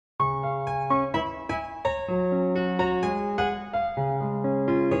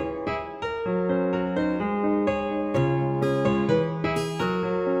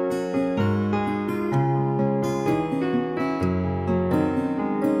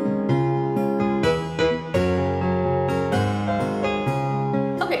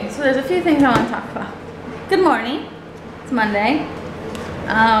so there's a few things I want to talk about. Good morning. It's Monday.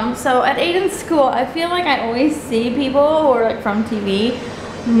 So at Aiden's school, I feel like I always see people who are like from TV,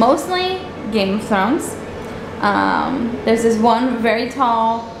 mostly Game of Thrones. There's this one very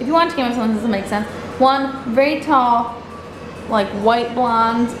tall, if you watch Game of Thrones, this will make sense. One very tall, like white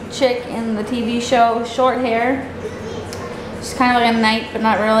blonde chick in the TV show, short hair. She's kind of like a knight, but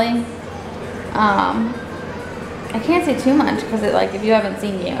not really. I can't say too much because if you haven't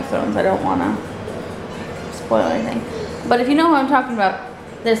seen Game of Thrones, I don't want to spoil anything. But if you know who I'm talking about,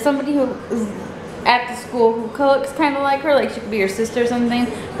 there's somebody who is at the school who looks kind of like her, like she could be your sister or something,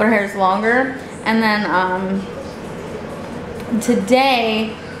 but her hair's longer. And then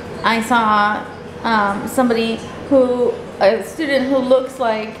today I saw a student who looks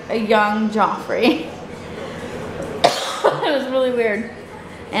like a young Joffrey. It was really weird.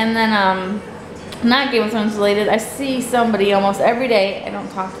 And then not Game of Thrones related, I see somebody almost every day. I don't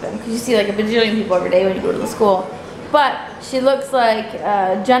talk to them because you see like a bajillion people every day when you go to the school. But she looks like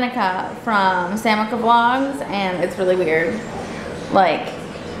Jenica from Samika Vlogs, and it's really weird. Well,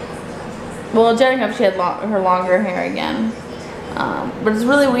 Jenica, she had her longer hair again. But it's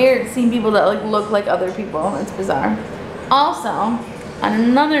really weird seeing people that like look like other people. It's bizarre. Also, on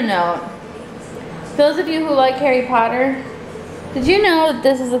another note, those of you who like Harry Potter, did you know that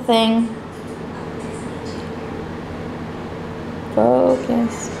this is a thing?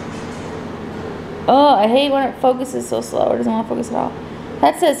 Focus. Oh, I hate when it focuses so slow. It doesn't want to focus at all.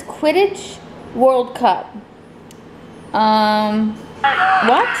 That says Quidditch World Cup.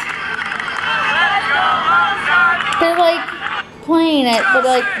 What? They're like playing it, but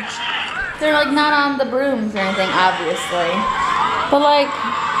like they're like not on the brooms or anything, obviously. But like,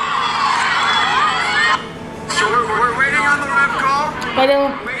 so we're waiting on the ref call.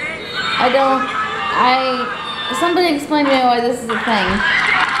 Somebody explain to me why this is a thing.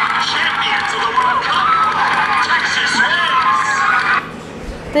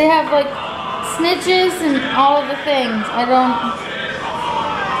 They have like snitches and all of the things. I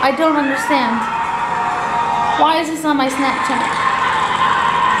don't understand. Why is this on my Snapchat?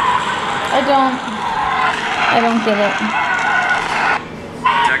 I don't get it.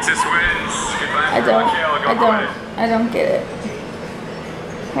 Texas wins. Goodbye. I don't get it.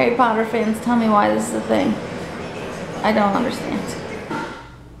 Harry Potter fans, tell me why this is a thing. I don't understand.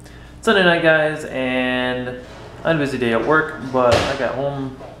 Sunday night, guys, and I had a busy day at work, but I got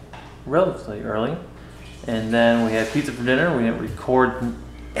home relatively early, and then we had pizza for dinner. We didn't record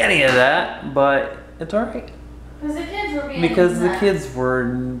any of that, but it's alright. Because the kids were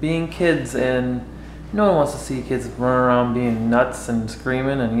being kids, and no one wants to see kids running around being nuts and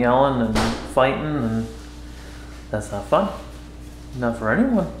screaming and yelling and fighting, and that's not fun. Not for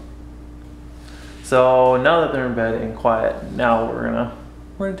anyone. So now that they're in bed and quiet, now we're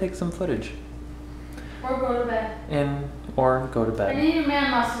gonna take some footage. Or go to bed. Or go to bed. I need your man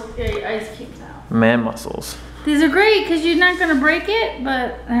muscles. Get your ice cubes out. Man muscles. These are great because you're not gonna break it,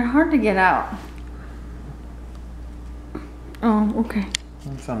 but they're hard to get out. Oh, okay.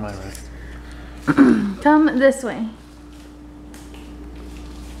 It's on my wrist. Come this way.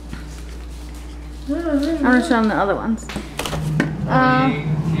 I'm gonna show them the other ones.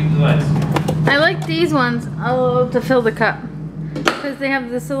 I like these ones to fill the cup because they have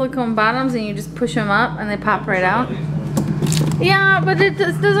the silicone bottoms and you just push them up and they pop right out. Yeah, but it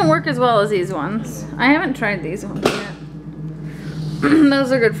doesn't work as well as these ones. I haven't tried these ones yet.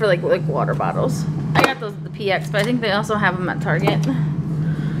 Those are good for like water bottles. I got those at the PX, but I think they also have them at Target.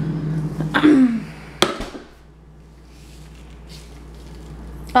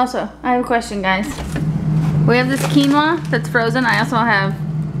 Also, I have a question, guys. We have this quinoa that's frozen. I also have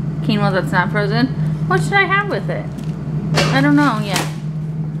quinoa that's not frozen. What should I have with it? I don't know yet.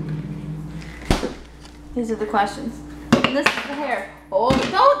 These are the questions. And this is the hair. Oh,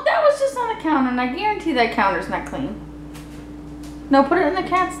 no, that was just on the counter, and I guarantee that counter's not clean. No, put it in the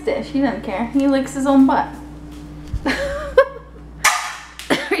cat's dish. He doesn't care. He licks his own butt.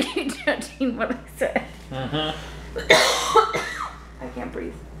 Are you judging what I said? I can't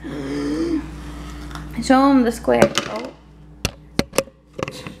breathe. Show him the square. Oh.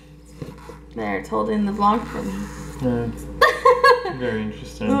 There, it's holding the vlog for me. Very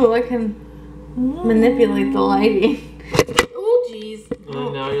interesting. Ooh, I can manipulate the lighting. Ooh, jeez.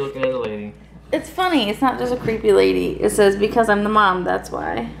 Now you're looking at the lady. It's funny. It's not just a creepy lady. It says because I'm the mom, that's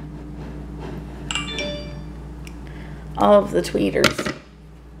why. All of the tweeters.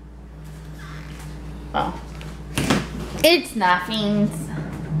 Oh. It's nothing.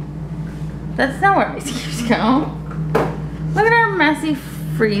 That's not where ice cubes go. Look at our messy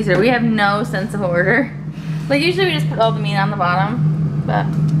freezer. We have no sense of order. Like usually we just put all the meat on the bottom, but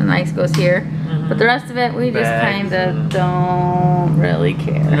and ice goes here. But the rest of it, we just Bags kind of and- don't really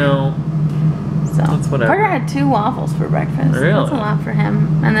care. No. So That's whatever. Carter had 2 waffles for breakfast. Really? That's a lot for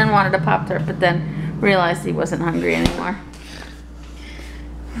him. And then wanted a Pop-Tart, but then realized he wasn't hungry anymore.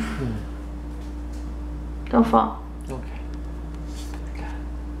 Don't fall. Okay.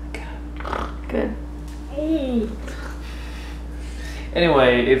 Good.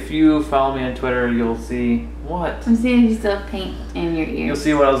 Anyway, if you follow me on Twitter, you'll see what? I'm seeing you still have paint in your You'll ears.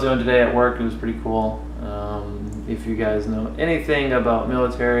 see what I was doing today at work. It was pretty cool. If you guys know anything about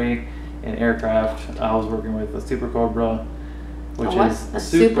military and aircraft, I was working with a Super Cobra, which A what? is A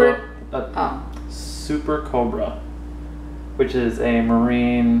super- a Oh, Super Cobra, which is a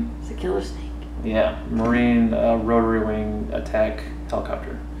Marine, it's a killer snake. Marine rotary wing attack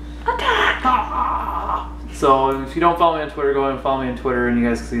helicopter. Attack! So if you don't follow me on Twitter, go ahead and follow me on Twitter, and you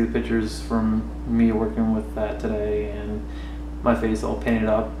guys can see the pictures from me working with that today, and my face all painted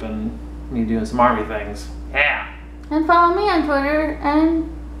up, and me doing some army things. Yeah. And follow me on Twitter, and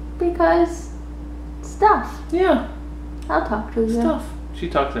because stuff. Yeah. I'll talk to you. Stuff. She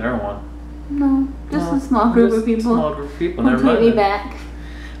talked to everyone. No, just No, a small group just of people. Small group of people. Who Never take me mind. back.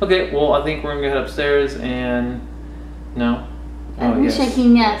 Okay. Well, I think we're gonna head upstairs and no. And yes.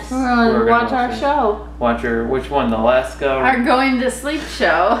 shaking yes. We're gonna We're gonna watch our watch it. show. Watch your which one? The Alaska. Our going to sleep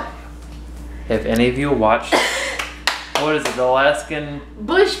show. If any of you watched, what is it? The Alaskan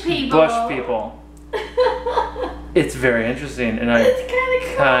Bush people. Bush people. It's very interesting, and I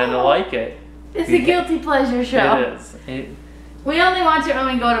It's kind of like it. It's a guilty pleasure show. It is. We only watch it when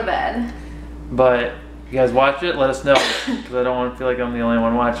we go to bed. But you guys watch it, let us know, because I don't want to feel like I'm the only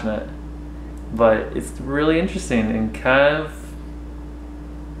one watching it. But it's really interesting and kind of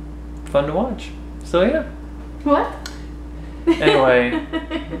fun to watch. So yeah. What? Anyway,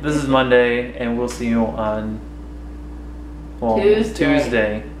 this is Monday, and we'll see you on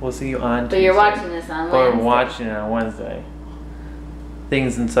Tuesday. We'll see you on Tuesday. But you're watching this on But Wednesday. we're watching it on Wednesday.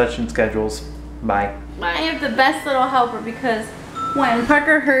 Things and such and schedules. Bye. I have the best little helper because when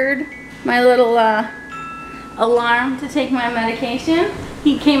Parker heard my little alarm to take my medication,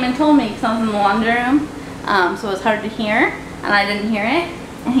 he came and told me because I was in the laundry room, so it was hard to hear, and I didn't hear it.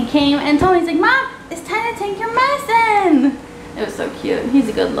 And he came and told me, he's like, Mom, it's time to take your medicine. It was so cute. He's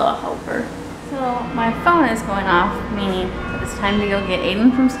a good little helper. So my phone is going off, meaning that it's time to go get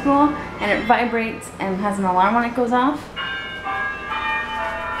Aiden from school, and it vibrates and has an alarm when it goes off.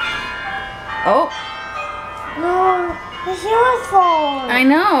 Oh. No, it's your phone. I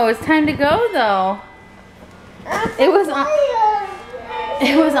know, it's time to go though. It was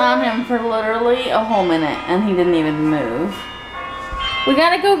on him for literally a whole minute and he didn't even move. We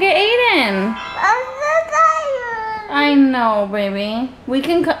gotta go get Aiden. I'm so tired. I know, baby.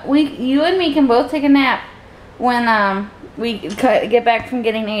 You and me can both take a nap when we get back from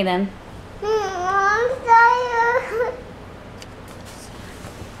getting Aiden. I'm tired.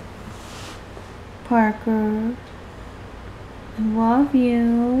 Parker, I love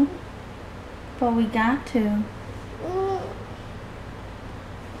you, but we got to.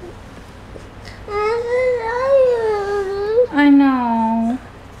 I'm so tired. I know.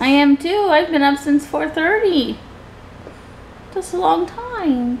 I am too. I've been up since 4:30. That's a long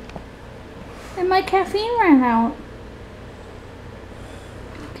time. And my caffeine ran out.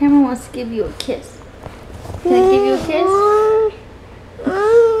 Cameron wants to give you a kiss. Can I give you a kiss?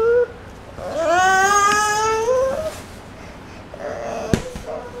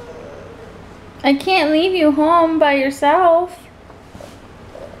 I can't leave you home by yourself.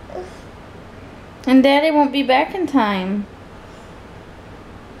 And Daddy won't be back in time.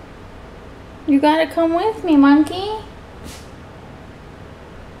 You gotta come with me, monkey.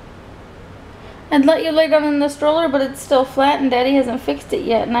 I'd let you lay down in the stroller, but it's still flat and Daddy hasn't fixed it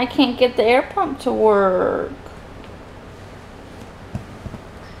yet, and I can't get the air pump to work.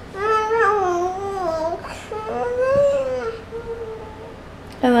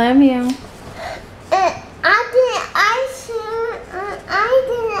 I love you. I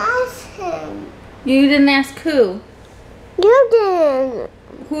didn't ask him. You didn't ask who? You did.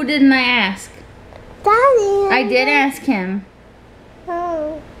 Who didn't I ask? Daddy. I did ask him.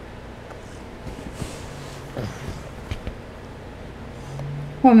 Oh.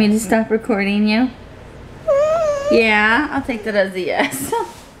 Want me to stop recording you? Yeah, I'll take that as a yes.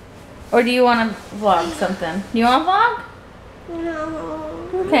 Or do you want to vlog something? You want to vlog? No.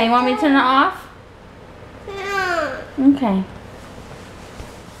 Okay, you want me to turn it off? Yeah. Okay.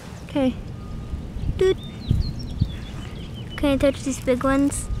 Okay. Doot. Can I touch these big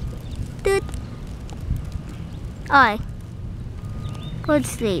ones? Doot. Oi. Go to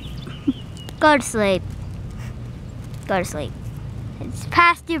sleep. Go to sleep. Go to sleep. It's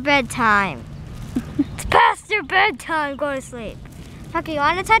past your bedtime. It's past your bedtime. Go to sleep. Parker, you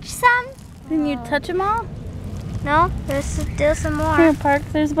want to touch some? Didn't you touch them all? No, there's still some more Here, Park.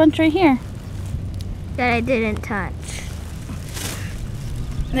 There's a bunch right here. that I didn't touch.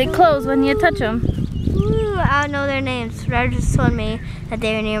 They close when you touch them. Ooh, I don't know their names. Fred just told me that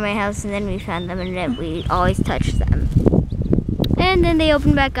they were near my house, and then we found them, and then we always touch them. And then they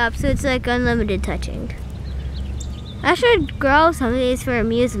open back up, so it's like unlimited touching. I should grow some of these for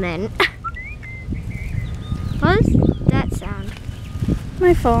amusement. What was that sound?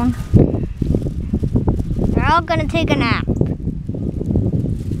 My phone. They're all gonna take a nap.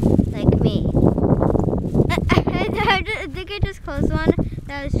 Like me. I think I just closed one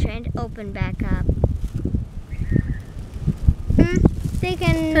that I was trying to open back up. They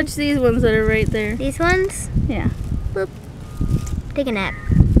can... Touch these ones that are right there. These ones? Yeah. Boop. Take a nap.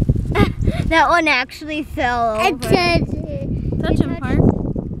 That one actually fell over. I touched it. Touch them, Park.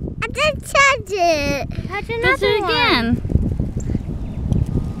 I did touch it. Touch another Touch it again. one.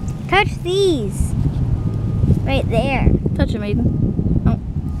 Touch these. Right there. Touch them, Aiden. Oh.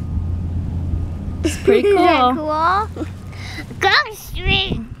 It's pretty cool. Is that cool? Go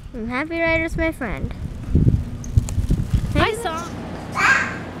straight. I'm happy Ryder's my friend. I saw.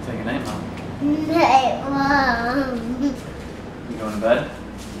 Say goodnight, Mom. Night, Mom. You going to bed?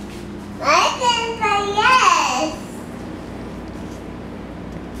 I can say yes.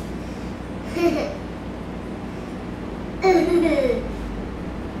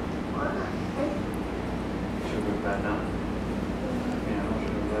 Should we go to bed now? Yeah, should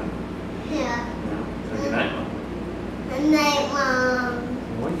we go to bed? Yeah. Yeah. Say goodnight, Mom. Good night, Mom.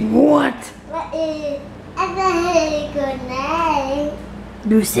 What? What is? I said good night.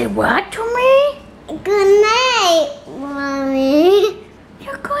 You said what to me? Good night, Mommy.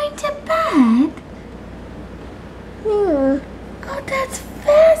 You're going to bed? Hmm. Oh, that's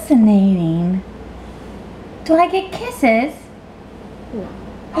fascinating. Do I get kisses?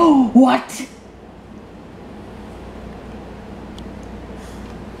 Oh, what?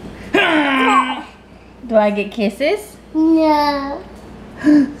 Do I get kisses? No.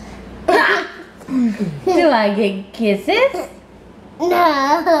 Do I get kisses?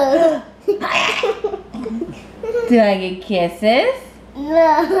 No. Do I get kisses?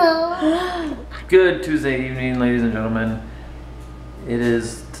 No. Good Tuesday evening, ladies and gentlemen. It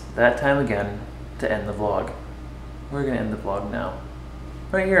is that time again to end the vlog. We're gonna end the vlog now.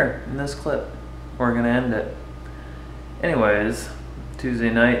 Right here, in this clip. We're gonna end it. Anyways, Tuesday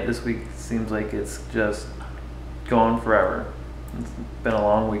night, this week seems like it's just going forever. It's been a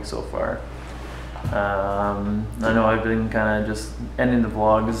long week so far. I know I've been kind of just ending the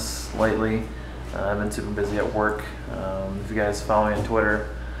vlogs lately. I've been super busy at work. If you guys follow me on Twitter,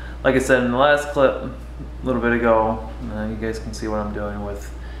 like I said in the last clip a little bit ago, you guys can see what I'm doing with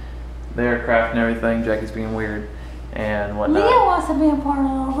the aircraft and everything. Jackie's being weird and whatnot. Leah wants to be a part of the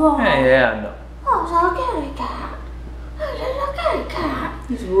vlog. Hey, yeah, no. Oh, so okay, cat. Oh, okay, cat.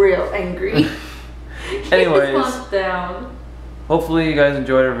 He's real angry. Anyways, down. hopefully you guys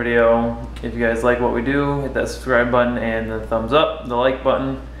enjoyed our video. If you guys like what we do, hit that subscribe button and the thumbs up, the like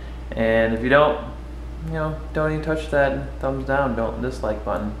button. And if you don't, you know, don't even touch that thumbs down, don't dislike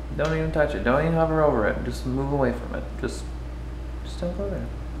button. Don't even touch it. Don't even hover over it. Just move away from it. Just don't go there.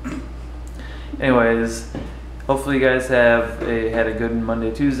 Anyways, hopefully you guys have had a good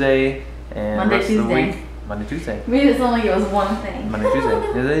Monday, Tuesday, and Monday, rest of the Tuesday. week. Monday, Tuesday. Maybe it's only give us one thing. Monday,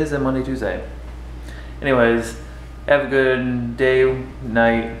 Tuesday. It is a Monday, Tuesday. Anyways, have a good day,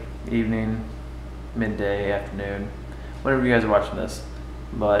 night, evening, midday, afternoon, whenever you guys are watching this.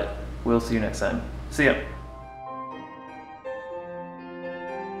 But we'll see you next time. See ya.